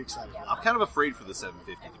really excited about I'm that. kind of afraid for the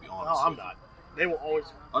 750, to be honest. No, I'm with you. not. They will always.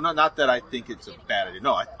 Oh, not that I think it's a bad idea.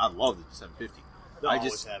 No, I love the 750. They'll I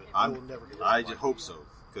always just, have it. They I'm, will never get rid of I it. just hope so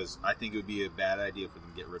because I think it would be a bad idea for them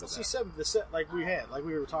to get rid of See, that. like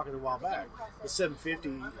we were talking a while back, the 750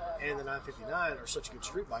 and the 959 are such good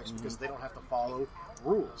street bikes because they don't have to follow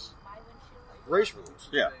rules, race rules.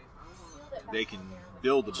 Yeah, they can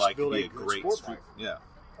build the bike build and be a a good great sport street. bike. Yeah,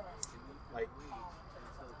 Like,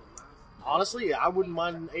 honestly, I wouldn't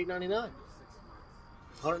mind an 899.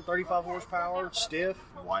 135 horsepower, stiff,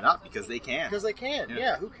 why not? Because they can. because they can. Yeah.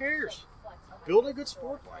 Yeah, who cares? Build a good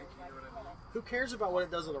sport bike. Who cares about what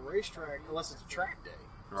it does on a racetrack unless it's a track day?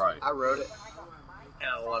 Right. I rode it and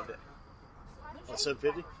I loved it. A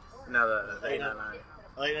 750? No, the 899.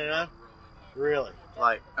 899? Really?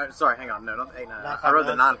 Like, sorry, hang on. No, not the 899. I 959? rode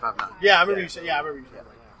the 959. Yeah, I remember you saying. Yeah, I remember you saying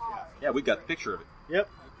that. Yeah, we got the picture of it. Yeah. Yep.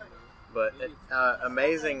 But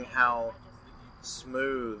amazing how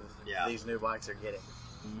smooth Yeah. these new bikes are getting.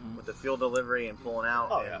 With the fuel delivery and pulling out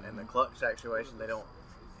Oh, and, yeah. and the clutch actuation, they don't.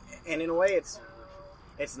 And in a way, it's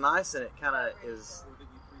nice and it kind of is.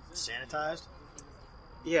 Sanitized.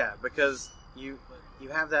 Yeah, because you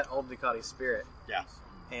have that old Ducati spirit, Yeah.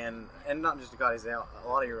 and not just Ducatis. A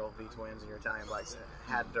lot of your old V-twins and your Italian bikes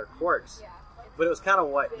had their quirks, but it was kind of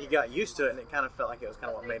what you got used to it, and it kind of felt like it was kind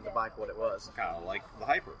of what made the bike what it was. Kind of like the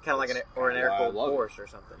Hyper. Kind of like an That's air-cooled why I love it. Porsche or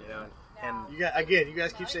something, you know. And You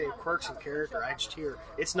guys keep saying quirks and character. I just hear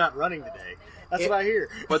it's not running today. That's what I hear.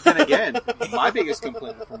 But then again, my biggest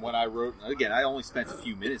complaint from when I rode, again, I only spent a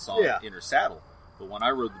few minutes on Yeah. inner saddle, but when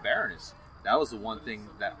I rode the Baroness, that was the one thing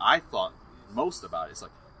that I thought most about. It's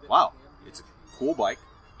like, wow, it's a cool bike,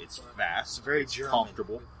 it's fast, It's very it's German.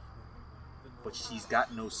 comfortable, but she's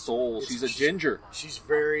got no soul. It's- She's a ginger. She's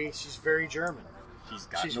very German. She's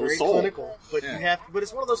got She's no very soul. clinical, but Yeah. But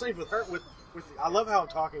it's one of those things with her. With I love how I'm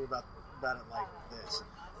talking about it like this,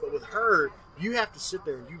 but with her, you have to sit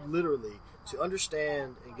there and you literally to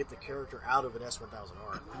understand and get the character out of an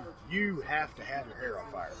S1000R. You have to have your hair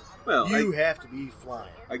on fire. Well, You have to be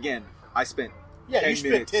flying. Again, I spent Yeah, 10 you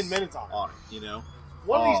spent minutes 10 minutes on it. you know?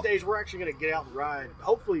 One of these days, we're actually going to get out and ride.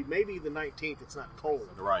 Hopefully, maybe the 19th. It's not cold.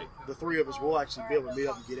 Right, The three of us will actually be able to meet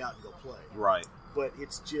up and get out and go play. right. But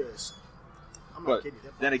it's just. I'm not But kidding you.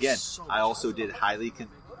 That then bike is again, so I much also fun. did highly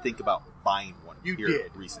think about buying one You here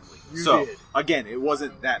did. recently. You So did. again, it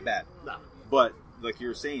wasn't that bad. No. But like you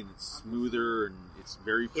were saying, it's smoother and it's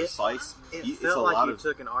very precise. it It's felt a like lot you of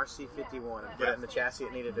took an RC51 and put it in the chassis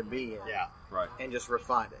it needed to be in, Yeah. right. and just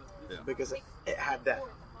refined it Yeah. because it had that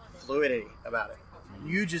fluidity about it.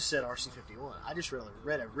 You just said RC51. I just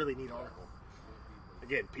read a really neat article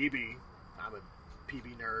again, PB. I'm a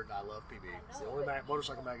PB nerd. I love PB. It's the only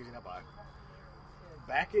motorcycle magazine I buy.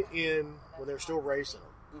 Back in when they were still racing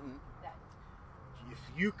them, if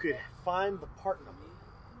you could find the part number,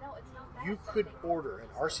 you could order an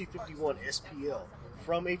RC51 SPL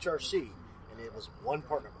from HRC, and it was one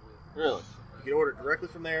part number. Really? You could order it directly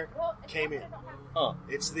from there. Came in. Huh.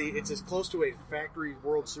 It's as close to a factory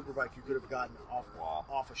world superbike you could have gotten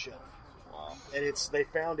off a shelf. Wow. And they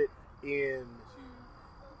found it in,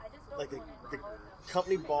 like, the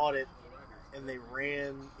company bought it, and they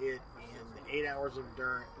ran it in 8 hours of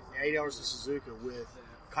endurance, 8 hours of Suzuka with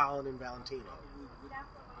Colin and Valentino.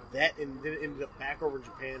 That, and then it ended up back over in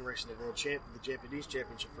Japan racing the Japanese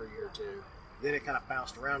championship for a year or two. Then it kind of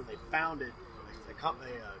bounced around, and they found it. A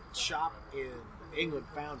shop in England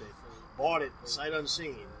found it, bought it sight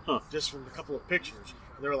unseen, just from a couple of pictures.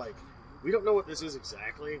 And they were like, we don't know what this is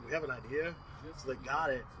exactly. We have an idea. So they got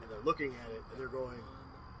it, and they're looking at it, and they're going,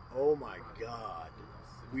 oh my God.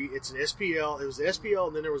 It's an SPL. It was an SPL,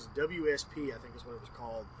 and then there was a WSP, I think is what it was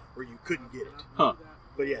called, where you couldn't get it. Huh.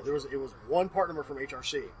 But yeah, it was one part number from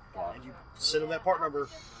HRC. Wow. And you send them that part number,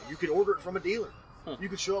 and you could order it from a dealer. Huh. You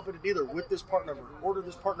could show up at a dealer with this part number, order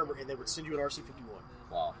this part number, and they would send you an RC51.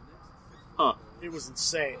 Wow. Huh. It was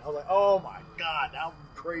insane. I was like, oh my God, how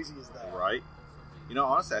crazy is that? Right. You know,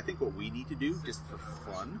 honestly, I think what we need to do, just for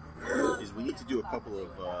fun, is we need to do a couple of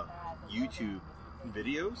YouTube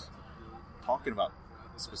videos talking about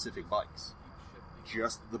specific bikes.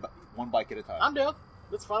 Just one bike at a time. I'm down.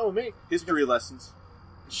 That's fine with me. History lessons.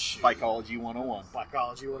 Bikeology 101.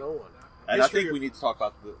 Bikeology 101. And I think we need to talk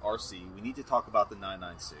about the RC. We need to talk about the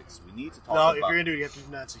 996. We need to talk about... No, if you're going to do it, you have to do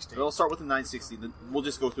 916. We'll start with the 960. Then we'll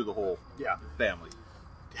just go through the whole family.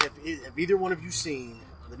 Have either one of you seen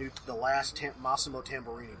the last Massimo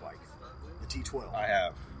Tamburini bike? The T12? I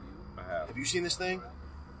have. Have you seen this thing?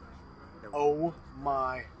 Oh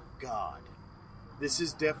my God. This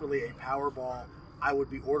is definitely a Powerball. I would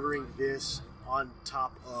be ordering this on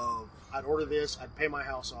top of... I'd order this. I'd pay my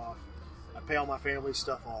house off. I'd pay all my family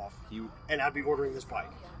stuff off, and I'd be ordering this bike.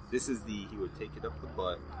 This is he would take it up the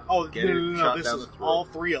butt. Oh, get it shot this down is the throat. all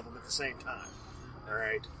three of them at the same time. All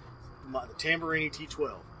right. The Tamburini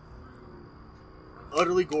T12.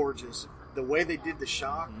 Utterly gorgeous. The way they did the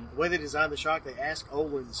shock, the way they designed the shock, they asked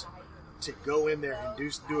Öhlins to go in there and do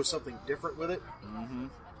something different with it. Mm-hmm.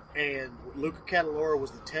 And Luca Catalora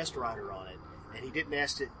was the test rider on it. And he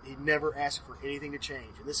never asked for anything to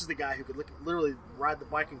change. And this is the guy who could literally ride the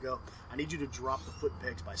bike and go, I need you to drop the foot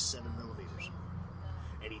pegs by 7 millimeters.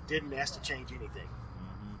 And he didn't ask to change anything.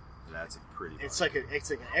 Mm-hmm. That's a pretty bike. It's like an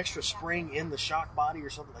extra spring in the shock body or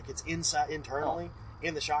something. Like it's internally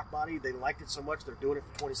in the shock body. They liked it so much they're doing it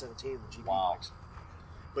for 2017 with GP bikes.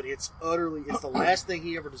 But it's the last thing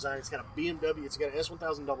he ever designed. It's got a BMW. It's got an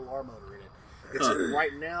S1000RR motor in it.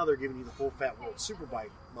 Right now they're giving you the full Fat World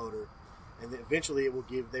Superbike motor. And then eventually they will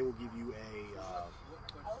give you a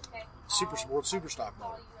World Superstock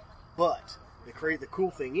motor. But the cool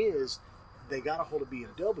thing is they got a hold of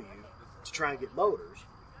BMW to try and get motors,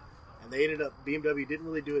 and they ended up BMW didn't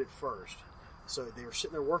really do it at first. So they were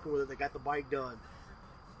sitting there working with it. They got the bike done.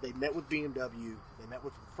 They met with BMW. They met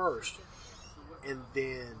with them first, and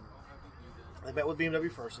then they met with BMW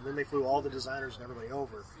first, and then they flew all the designers and everybody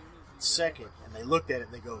over. Second, and they looked at it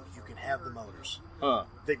and they go, you can have the motors.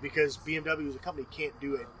 Because BMW as a company can't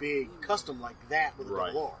do a big custom like that with a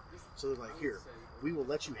double R. So they're like, here, we will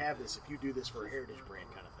let you have this if you do this for a heritage brand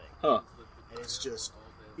kind of thing. And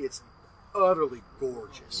it's utterly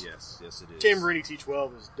gorgeous. Yes, it is. Tamburini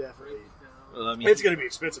T12 is definitely, it's going to be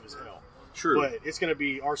expensive as hell. True. But it's going to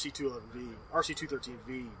be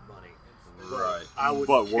RC213V money. Right. I would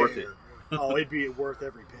worth it. Oh, it'd be worth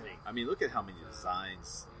every penny. I mean, look at how many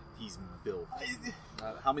designs he's built.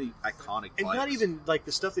 How many iconic and bikes. Not even like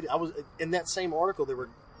the stuff that I was in that same article. They were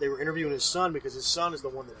interviewing his son because his son is the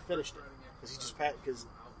one that finished it because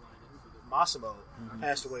Massimo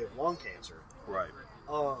passed away of lung cancer. Right.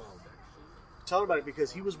 Telling about it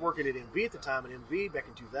because he was working at MV at the time, and MV back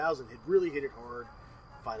in 2000 had really hit it hard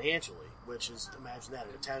financially, which is, imagine that,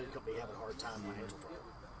 an Italian company having a hard time financial trouble.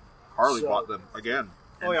 Harley bought them again.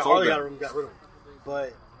 Oh yeah, Harley got rid of them.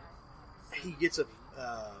 But he gets a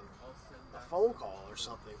phone call or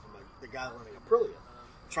something from the guy running Aprilia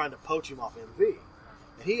trying to poach him off MV.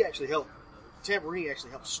 And he actually helped, Tamburini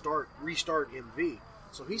actually helped restart MV.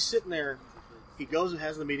 So he's sitting there, he goes and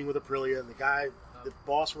has the meeting with Aprilia, and the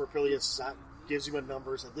boss from Aprilia gives him a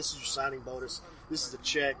number, said, this is your signing bonus, this is a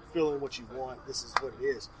check, fill in what you want, this is what it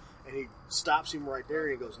is. And he stops him right there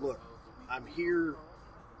and he goes, look, I'm here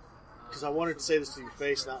because I wanted to say this to your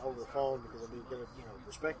face, not over the phone, because I'm going to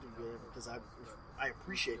respect you because I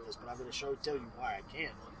appreciate this, but I'm going to tell you why I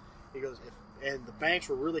can't. He goes, and the banks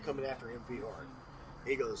were really coming after MV hard.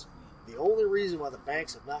 He goes, the only reason why the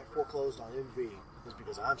banks have not foreclosed on MV is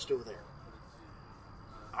because I'm still there.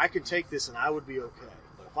 I could take this and I would be okay.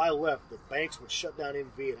 But if I left, the banks would shut down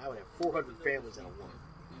MV and I would have 400 families out of one.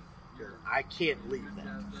 I can't leave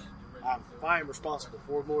that. If I'm responsible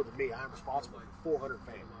for more than me, I'm responsible for 400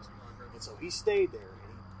 families. And so he stayed there and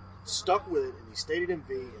he stuck with it and he stayed at MV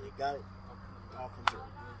and he got it all come through.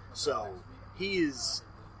 So he is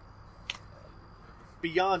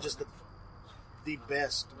beyond just the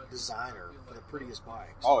best designer for the prettiest bikes.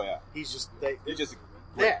 Oh yeah, he's just he's just a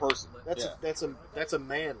great person. That's a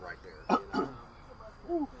man right there. You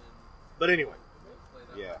know? But anyway,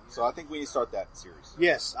 yeah. So I think we need to start that series.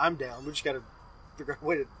 Yes, I'm down. We just got to figure out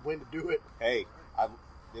when to do it. Hey, it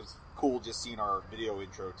was cool just seeing our video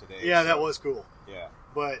intro today. Yeah, that was cool. Yeah.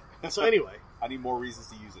 But so anyway, I need more reasons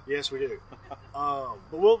to use it. yes, we do. But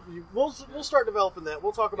we'll start developing that.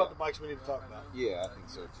 We'll talk about the bikes we need to talk about. Yeah, I think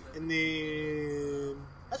so too. And then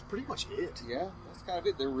that's pretty much it. Yeah, that's kind of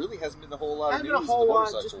it. There really hasn't been a whole lot of Hasn't news been a whole in the lot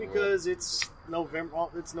motorcycle just world. because it's November.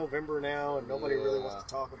 It's November now, and nobody really wants to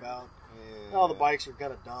talk about. Yeah. All the bikes are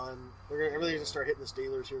kind of done. Everything's gonna start hitting the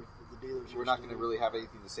dealers here. We're not going to really have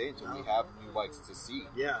anything to say until we have new bikes to see.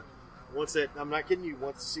 Yeah. Once that, I'm not kidding you.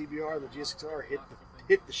 Once the CBR and the GSXR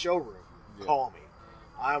hit the showroom, call me.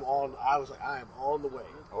 I am on the way.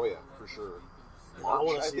 Oh yeah, for sure. I March,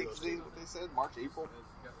 wanna I see think those they said March, April.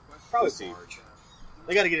 Probably We'll see. March.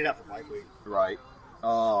 They got to get it out for Bike Week, Right.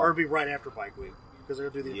 or it'll be right after Bike Week because they're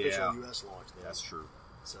gonna do the Yeah. official U.S. launch. Then. That's true.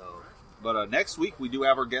 So But next week we do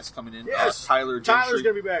have our guest coming in. yes, Tyler's Tyler's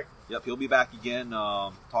gonna be back. Yep, he'll be back again,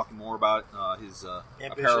 talking more about his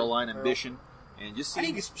apparel line, Ambition, and just I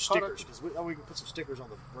seeing need to get some stickers because we can put some stickers on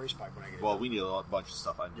the race bike when I get it. Well, done. we need a bunch of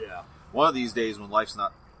stuff. Yeah. One of these days, when life's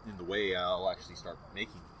not in the way, I'll actually start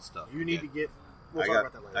making stuff. You need to again. get. We'll I talk got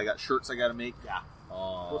about that later. I got shirts I got to make. Yeah.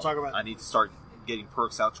 We'll talk about. I need to start getting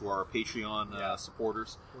perks out to our Patreon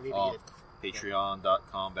supporters. We need to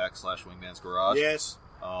Patreon.com/Wingman's Garage. Yes.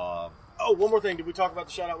 Um, Oh, one more thing. Did we talk about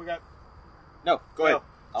the shout out we got? no, go ahead.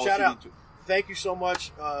 I'll Shout let you out. get to it. Thank you so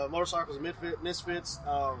much, Motorcycles and Misfits.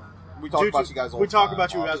 We talk about you guys all the time. We talk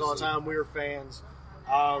about you guys all the obviously. time. We're fans.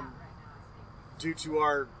 Due to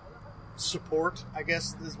our support, I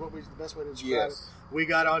guess is the best way to describe Yes. it. We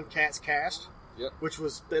got on Cat's Cast, Yep.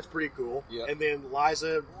 that's pretty cool. Yep. And then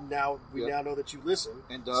Liza, now we Yep. now know that you listen.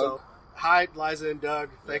 And Doug. So, hi, Liza and Doug.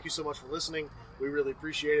 Thank you so much for listening. We really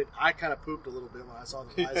appreciate it. I kind of pooped a little bit when I saw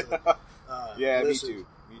that Liza. Yeah, listened.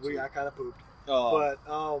 me too. I kind of pooped. But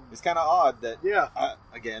But it's kind of odd that yeah.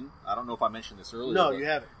 again, I don't know if I mentioned this earlier. No, but you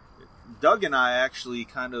haven't. Doug and I actually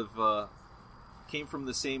kind of came from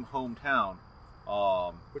the same hometown,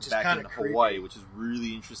 Which is back kinda in creepy. Hawaii, which is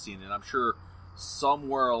really interesting, and I'm sure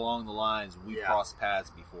somewhere along the lines we Yeah. crossed paths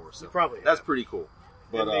before. So We probably that's have. pretty cool.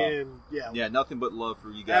 But And then, yeah, nothing but love for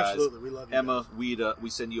you guys. absolutely, we love you. Emma, guys. we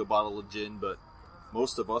send you a bottle of gin, but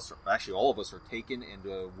most of us, actually all of us, are taken, and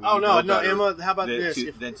we Oh know no, better Emma. How about than this?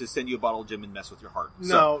 than to send you a bottle of gin and mess with your heart.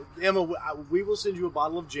 No, Emma, we will send you a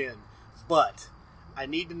bottle of gin, but I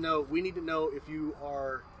need to know. We need to know if you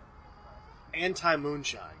are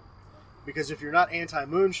anti-moonshine, because if you're not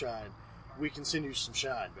anti-moonshine, we can send you some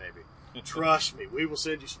shine, baby. Trust me, we will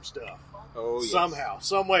send you some stuff. Oh, yes. Somehow,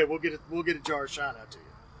 some way, we'll get a jar of shine out to you.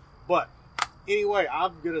 But anyway,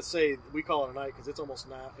 I'm gonna say we call it a night because it's almost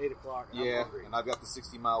 8 o'clock. And I'm Yeah, hungry. and I've got the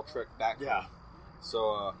 60-mile trek back. Yeah. home.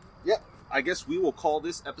 So, yeah, I guess we will call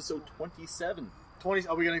this episode 27. 20.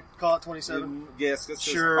 Are we gonna call it 27? Yes, that's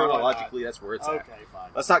just Sure, why not? chronologically, that's where it's at. Okay,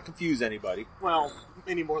 fine. Let's not confuse anybody, Well,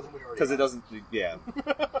 any more than we already. because it have. doesn't, yeah.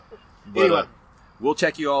 But, Anyway. we'll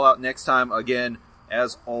check you all out next time. Again,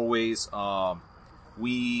 as always,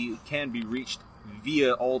 we can be reached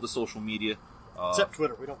via all the social media. Except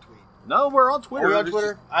Twitter, we don't tweet. No, we're on Twitter. Are we on It's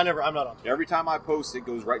Twitter? just- I'm not on Twitter. every time I post, it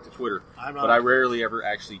goes right to Twitter. I'm not But on I Twitter. rarely ever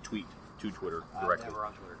actually tweet to Twitter directly. Never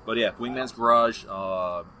on Twitter. But yeah, Wingman's Garage,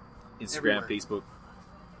 Instagram, Everywhere. Facebook.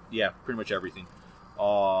 Yeah, pretty much everything.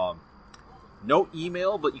 No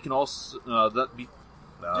email, but you can also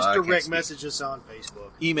Just I can't direct speak. message us on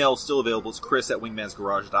Facebook. Email is still available. It's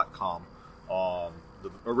chris@wingmansgarage.com. The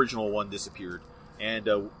original one disappeared, and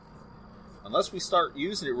unless we start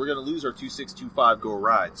using it, we're going to lose our 2625 Go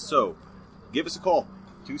Ride. So give us a call,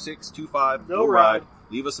 2625 Go Ride.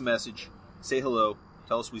 Leave us a message. Say hello.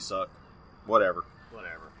 Tell us we suck. Whatever.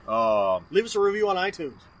 Whatever. Leave us a review on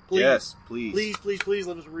iTunes. Please. Yes, please. Please leave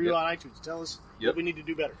us a review Yep. on iTunes. Tell us Yep. what we need to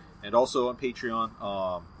do better. And also on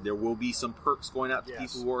Patreon, there will be some perks going out to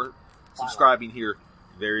Yes. people who are subscribing here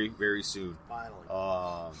very, very soon. Finally.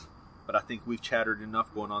 but I think we've chattered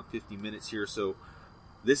enough, going on 50 minutes here. So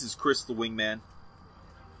this is Chris the Wingman.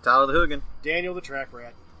 Tyler the Hoogan. Daniel the Track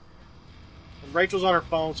Rat. And Rachel's on her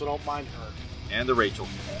phone, so don't mind her. And the Rachel.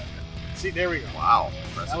 See, there we go. Wow.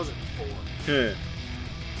 That was a 4.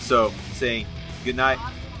 So, saying good night.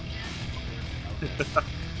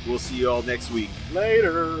 We'll see you all next week.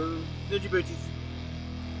 Later. Did you booties?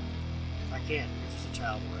 I can't. There's just a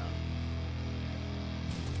child around.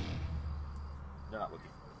 They're not looking.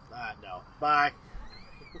 No. Bye.